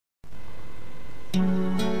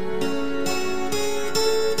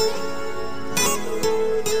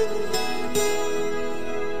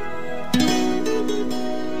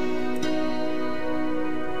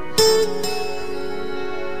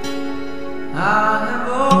I have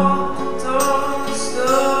often told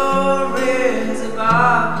stories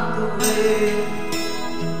about the way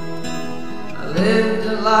I lived a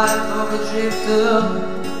life of a drifter,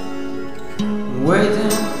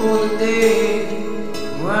 waiting for the day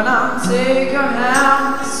when I'll take her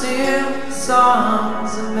hand and sing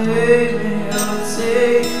songs that made me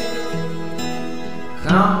say,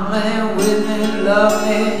 come lay with me, love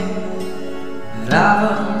me, and I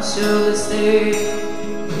will surely stay.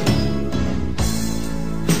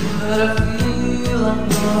 But I feel I'm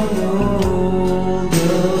growing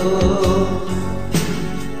older,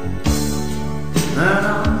 and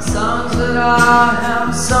all the songs that I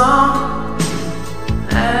have sung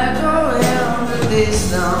echo in the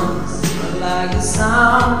distance, like the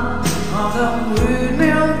sound of the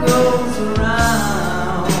windmill goes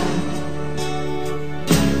around.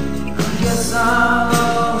 I guess I'll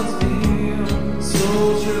always be a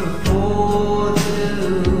soldier for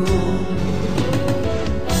you.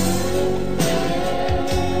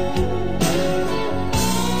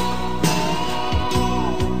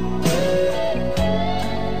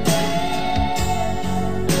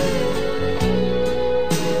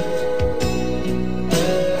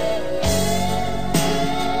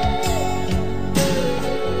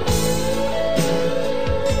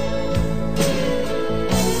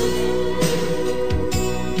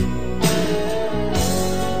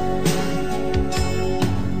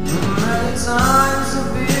 Times I've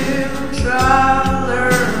been a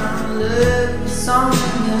traveler, I live for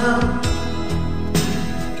something new.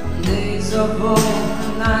 Days are bold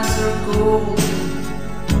and nights are cold,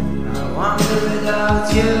 I wonder without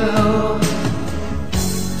you.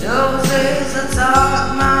 Those days I taught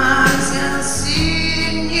my eyes and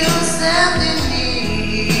seeing you standing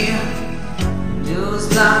near. Those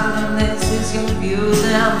blindness confuse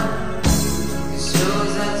them, it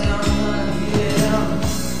shows that you're not here.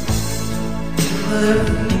 But I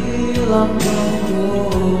feel I'm growing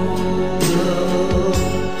older,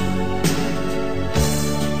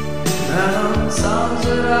 and all the songs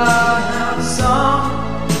that I have sung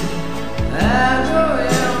echo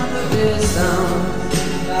in the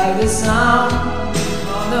distance, like the sound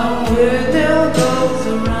of the windmill goes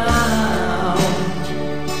around.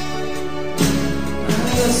 I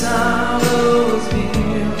guess I'll always be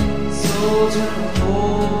a soldier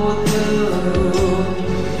for you.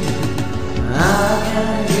 I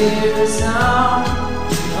can hear the sound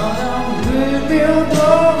of the windmill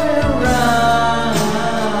going round.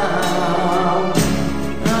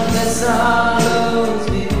 I guess I'll always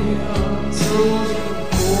be a soldier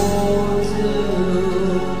for you.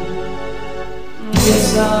 Guess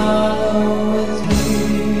I'll always be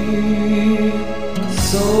a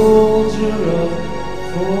soldier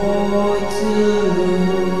for you.